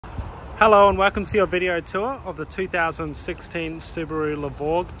Hello and welcome to your video tour of the 2016 Subaru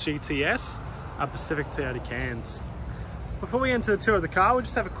LEVORG GTS, a Pacific Toyota Cairns. Before we enter the tour of the car, we'll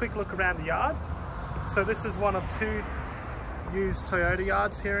just have a quick look around the yard. So this is one of two used Toyota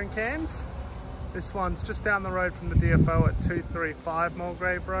yards here in Cairns. This one's just down the road from the DFO at 235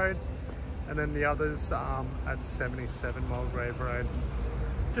 Mulgrave Road, and then the others at 77 Mulgrave Road.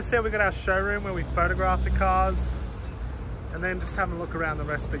 Just here we've got our showroom where we photograph the cars, and then just having a look around the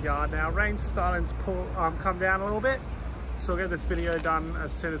rest of the yard now. Rain's starting to come down a little bit, so we'll get this video done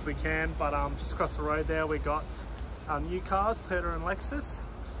as soon as we can. But just across the road there we got our new cars, Toyota and Lexus,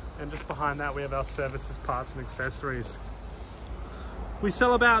 and just behind that we have our services, parts and accessories. We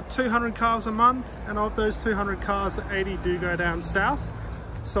sell about 200 cars a month, and of those 200 cars, 80 do go down south,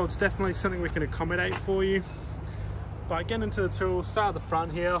 so it's definitely something we can accommodate for you. But getting into the tour, we'll start at the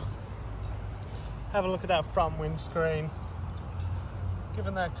front here. Have a look at that front windscreen.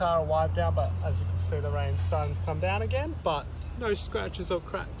 Giving that car a wipe down, but as you can see the rain's starting to come down again, but no scratches or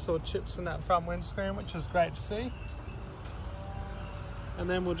cracks or chips in that front windscreen, which is great to see. And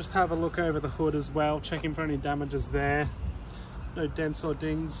then we'll just have a look over the hood as well, checking for any damages there. No dents or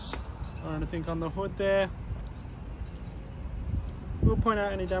dings or anything on the hood there. We'll point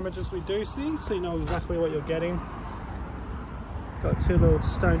out any damages we do see, so you know exactly what you're getting. Got two little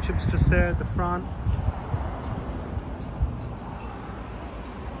stone chips just there at the front.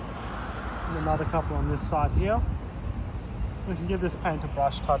 And another couple on this side here. We can give this paint a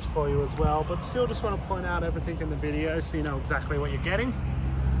brush touch for you as well, but still just want to point out everything in the video so you know exactly what you're getting.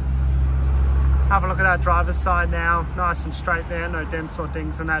 Have a look at that driver's side now, nice and straight there, no dents or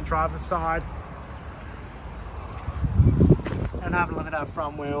dings on that driver's side. And have a look at that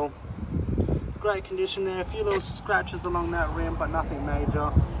front wheel. Great condition there, a few little scratches along that rim, but nothing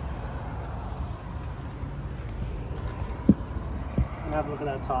major. And have a look at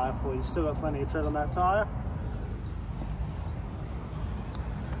that tyre for you, still got plenty of tread on that tyre.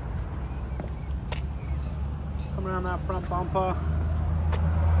 Come around that front bumper.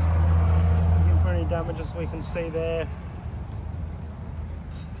 Any damages we can see there.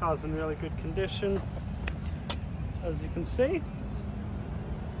 Car's in really good condition, as you can see.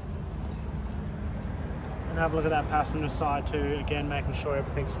 And have a look at that passenger side too, again making sure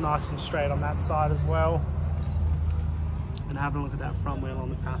everything's nice and straight on that side as well. And have a look at that front wheel on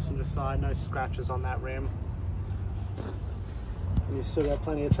the passenger side, no scratches on that rim. And you've still got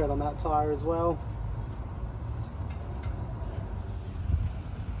plenty of tread on that tyre as well.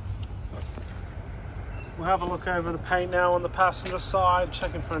 We'll have a look over the paint now on the passenger side,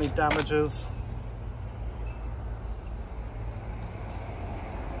 checking for any damages.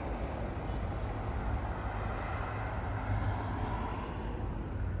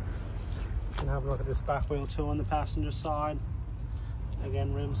 And have a look at this back wheel too on the passenger side.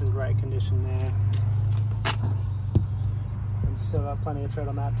 Again, rims in great condition there. And still got plenty of tread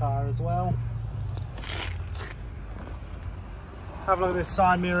on that tyre as well. Have a look at this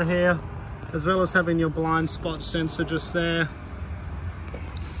side mirror here, as well as having your blind spot sensor just there.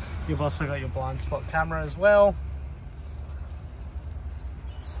 You've also got your blind spot camera as well,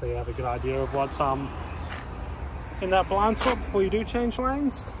 so you have a good idea of what's in that blind spot before you do change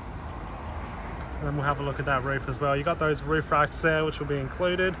lanes. And then we'll have a look at that roof as well. You got those roof racks there, which will be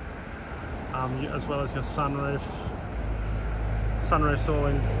included, as well as your sunroof. Sunroof's all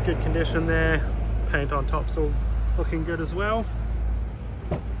in good condition there. Paint on top's all looking good as well.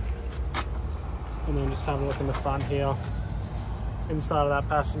 And then just have a look in the front here. Inside of that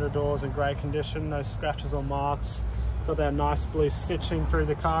passenger door is in great condition, no scratches or marks. Got that nice blue stitching through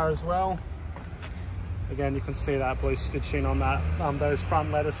the car as well. Again, you can see that blue stitching on that those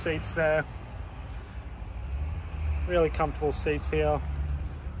front leather seats there. Really comfortable seats here.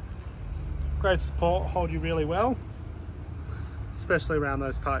 Great support, hold you really well, especially around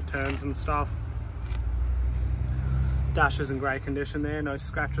those tight turns and stuff. Dash is in great condition there, no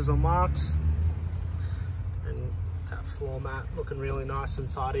scratches or marks. Floor mat looking really nice and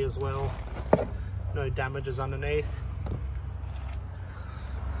tidy as well, no damages underneath.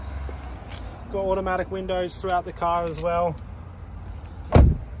 Got automatic windows throughout the car as well.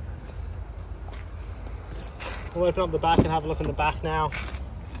 We'll open up the back and have a look in the back now.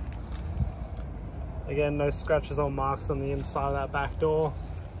 Again, no scratches or marks on the inside of that back door,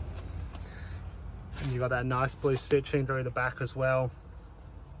 and you've got that nice blue stitching through the back as well.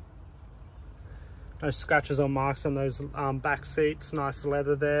 No scratches or marks on those back seats, nice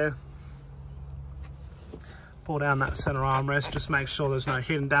leather there. Pull down that center armrest, just make sure there's no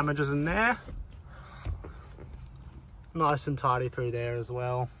hidden damages in there. Nice and tidy through there as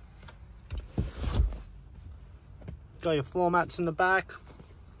well. Got your floor mats in the back.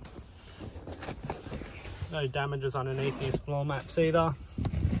 No damages underneath these floor mats either.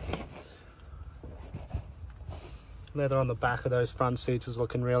 Leather on the back of those front seats is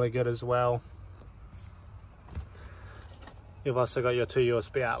looking really good as well. You've also got your 2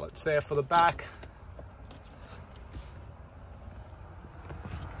 USB outlets there for the back.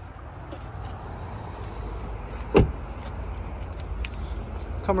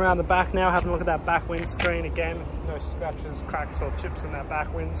 Come around the back now, having a look at that back windscreen again. No scratches, cracks or chips in that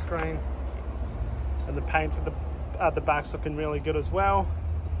back windscreen. And the paint at the back's looking really good as well.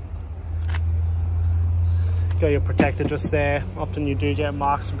 Got your protector just there. Often you do get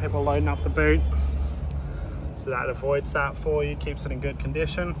marks from people loading up the boot. So that avoids that for you, keeps it in good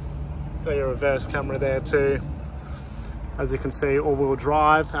condition. Got your reverse camera there too. As you can see, all-wheel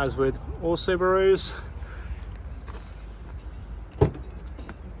drive, as with all Subarus.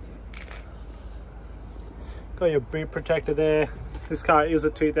 Got your boot protector there. This car is a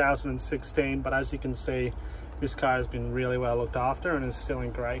 2016, but as you can see, this car has been really well looked after and is still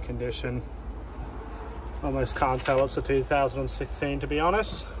in great condition. Almost can't tell it's a 2016, to be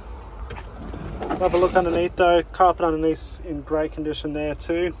honest. Have a look underneath though. Carpet underneath in great condition there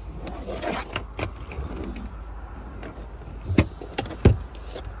too.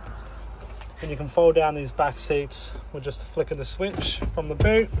 And you can fold down these back seats with just a flick of the switch from the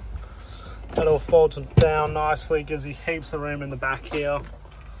boot. That all folds down nicely, gives you heaps of room in the back here.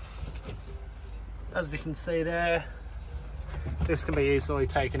 As you can see there, this can be easily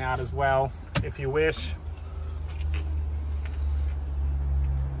taken out as well if you wish.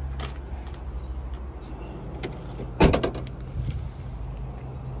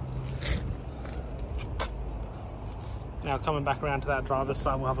 Now coming back around to that driver's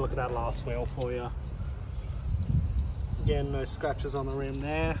side, we'll have a look at that last wheel for you. Again, no scratches on the rim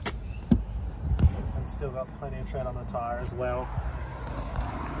there. And still got plenty of tread on the tyre as well.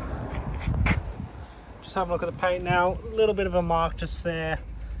 Just have a look at the paint now. A little bit of a mark just there.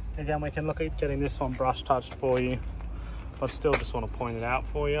 Again, we can look at getting this one brush touched for you, but still just want to point it out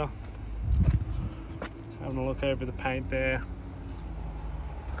for you. Having a look over the paint there.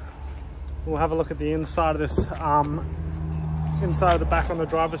 We'll have a look at the inside of this, inside of the back on the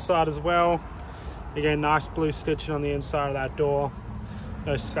driver's side as well. Again, nice blue stitching on the inside of that door.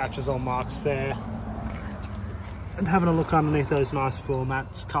 No scratches or marks there. And having a look underneath those nice floor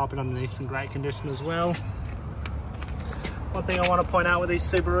mats, carpet underneath in great condition as well. One thing I want to point out with these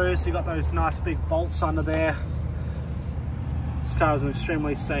Subarus, you've got those nice big bolts under there. This car is an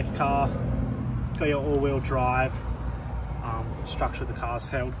extremely safe car. Got your all-wheel drive. Structure of the car's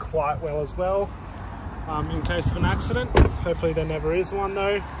held quite well as well. In case of an accident, hopefully there never is one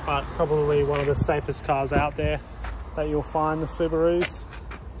though, but probably one of the safest cars out there that you'll find, the Subarus.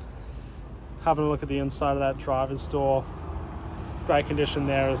 Having a look at the inside of that driver's door, great condition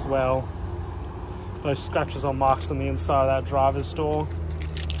there as well. No scratches or marks on the inside of that driver's door.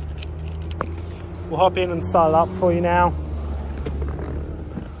 We'll hop in and start it up for you now.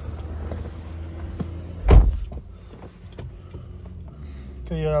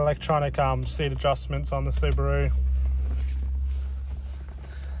 Your electronic seat adjustments on the Subaru.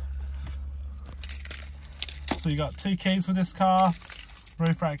 So you got 2 keys with this car,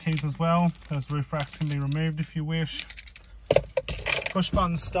 roof rack keys as well. Those roof racks can be removed if you wish. Push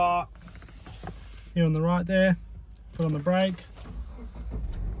button start here on the right there. Put on the brake.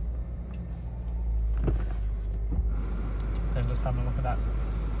 Then just having a look at that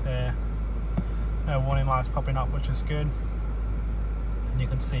there. No warning lights popping up, which is good. And you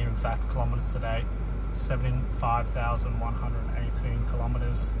can see your exact kilometers today, 75,118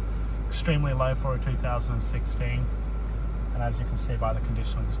 kilometers. Extremely low for a 2016. And as you can see by the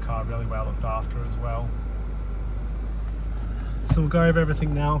condition of this car, really well looked after as well. So we'll go over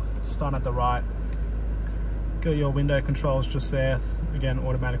everything now, starting at the right. Got your window controls just there. Again,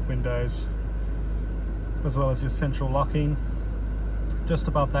 automatic windows, as well as your central locking. Just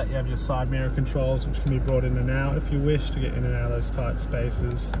above that you have your side mirror controls, which can be brought in and out if you wish to get in and out of those tight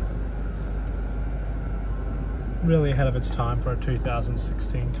spaces. Really ahead of its time for a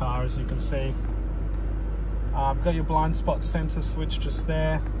 2016 car, as you can see. Got your blind spot sensor switch just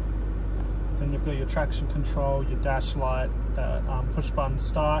there. Then you've got your traction control, your dash light, push button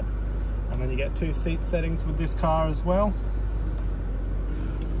start, and then you get 2 seat settings with this car as well.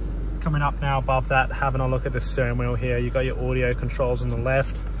 Coming up now above that, having a look at the steering wheel here, you've got your audio controls on the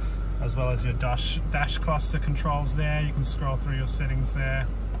left, as well as your dash cluster controls there. You can scroll through your settings there.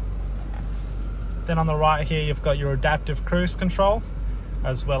 Then on the right here, you've got your adaptive cruise control,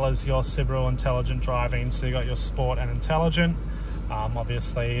 as well as your Subaru intelligent driving. So you've got your sport and intelligent,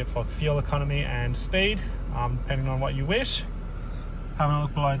 obviously for fuel economy and speed, depending on what you wish. Having a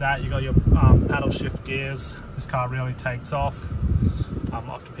look below that, you got your paddle shift gears. This car really takes off.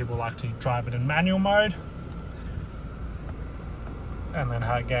 Often people like to drive it in manual mode. And then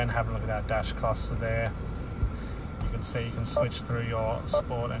again, having a look at that dash cluster there. You can see you can switch through your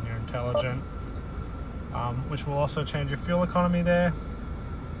sport and your intelligent, which will also change your fuel economy there.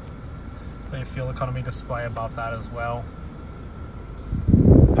 Your fuel economy display above that as well.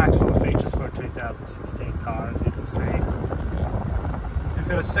 Packed full of features for a 2016 car, as you can see. You've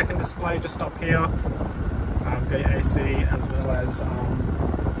got a second display just up here. Got your AC as well as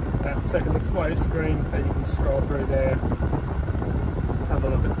that second display screen that you can scroll through there. Have a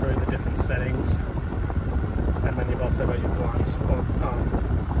look at through the different settings. And then you've also got your blind spot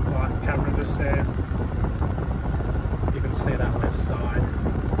light camera just there. You can see that left side.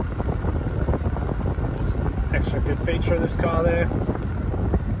 Just an extra good feature of this car there.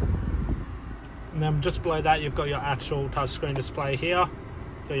 And then just below that, you've got your actual touchscreen display here.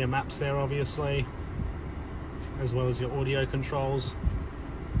 Got your maps there, obviously, as well as your audio controls.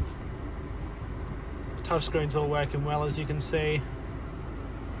 Touchscreen's all working well, as you can see.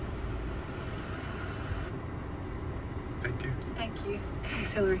 Thank you. Thank you.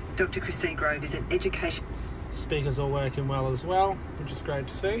 Thanks, Hillary. Dr. Christine Grove is an education. Speakers all working well as well, which is great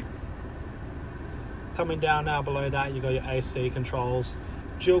to see. Coming down now below that, you got your AC controls.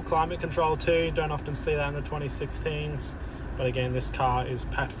 Dual climate control too. Don't often see that in the 2016s. But again, this car is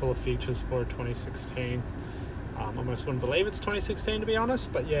packed full of features for a 2016. I almost wouldn't believe it's 2016 to be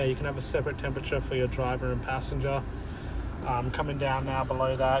honest, but yeah, you can have a separate temperature for your driver and passenger. Coming down now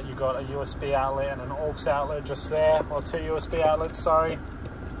below that, you've got a USB outlet and an aux outlet just there, or two USB outlets, sorry,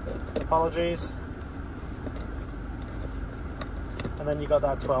 apologies. And then you got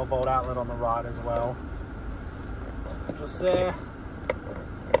that 12 volt outlet on the right as well, just there.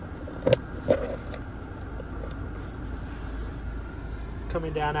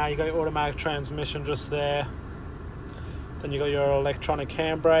 Coming down now, you got your automatic transmission just there. Then you got your electronic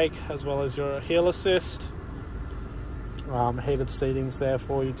handbrake as well as your heel assist. Heated seatings there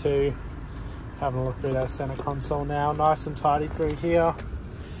for you too. Having a look through that center console now, nice and tidy through here.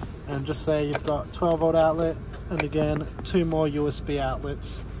 And just there, you've got 12 volt outlet, and again, two more USB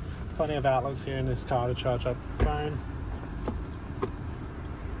outlets. Plenty of outlets here in this car to charge up your phone.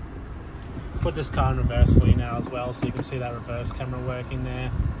 Put this car in reverse for you now as well, so you can see that reverse camera working there.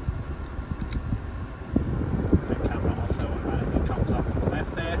 The camera also automatically comes up on the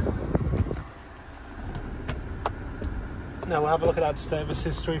left there. Now we'll have a look at that service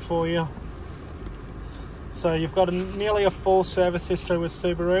history for you. So you've got nearly a full service history with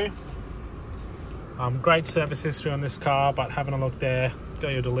Subaru. Great service history on this car, but having a look there,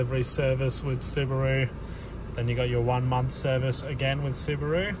 got your delivery service with Subaru. Then you got your 1 month service again with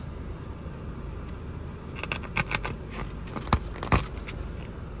Subaru.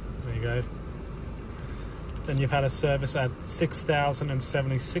 Go. Then you've had a service at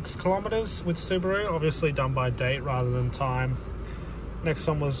 6,076 kilometers with Subaru, obviously done by date rather than time. Next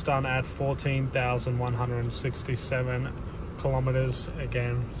one was done at 14,167 kilometers,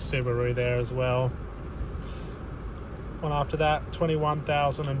 again Subaru there as well. One after that,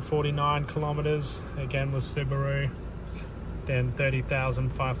 21,049 kilometers, again with Subaru. Then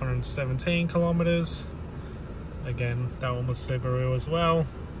 30,517 kilometers, again that one was Subaru as well.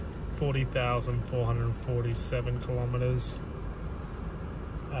 40,447 kilometers,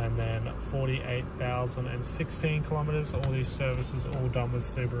 and then 48,016 kilometers. All these services all done with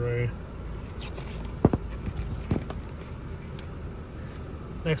Subaru.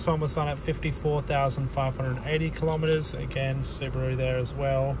 Next one was done at 54,580 kilometers, again Subaru there as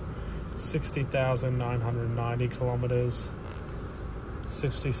well. 60,990 kilometers,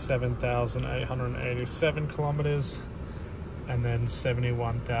 67,887 kilometers, and then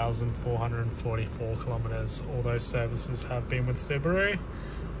 71,444 kilometers. All those services have been with Subaru.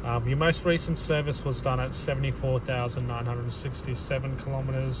 Your most recent service was done at 74,967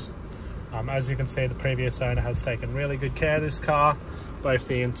 kilometers. As you can see, the previous owner has taken really good care of this car, both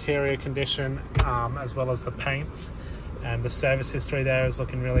the interior condition as well as the paint, and the service history there is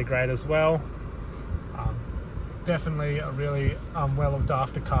looking really great as well. Definitely a really well looked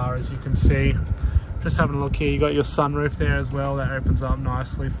after car, as you can see. Just having a look here, you got your sunroof there as well, that opens up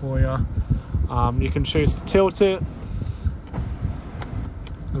nicely for you. You can choose to tilt it,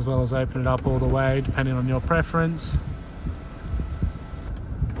 as well as open it up all the way, depending on your preference.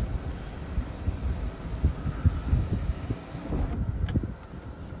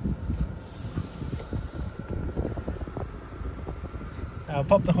 I'll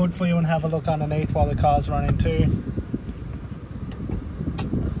pop the hood for you and have a look underneath while the car's running too.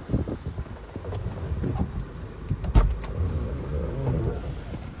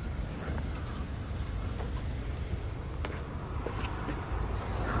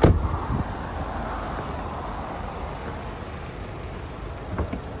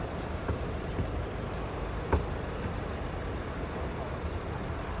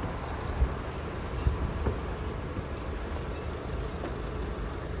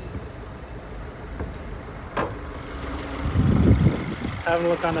 Having a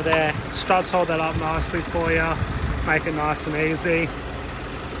look under there. Struts hold that up nicely for you. Make it nice and easy.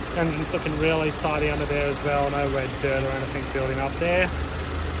 Engine's looking really tidy under there as well. No red dirt or anything building up there.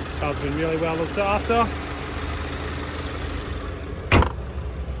 Car's been really well looked after.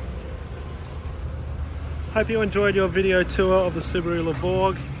 Hope you enjoyed your video tour of the Subaru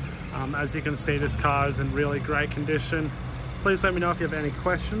LEVORG. As you can see, this car is in really great condition. Please let me know if you have any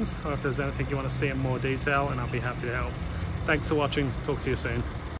questions or if there's anything you want to see in more detail, and I'll be happy to help. Thanks for watching. Talk to you soon.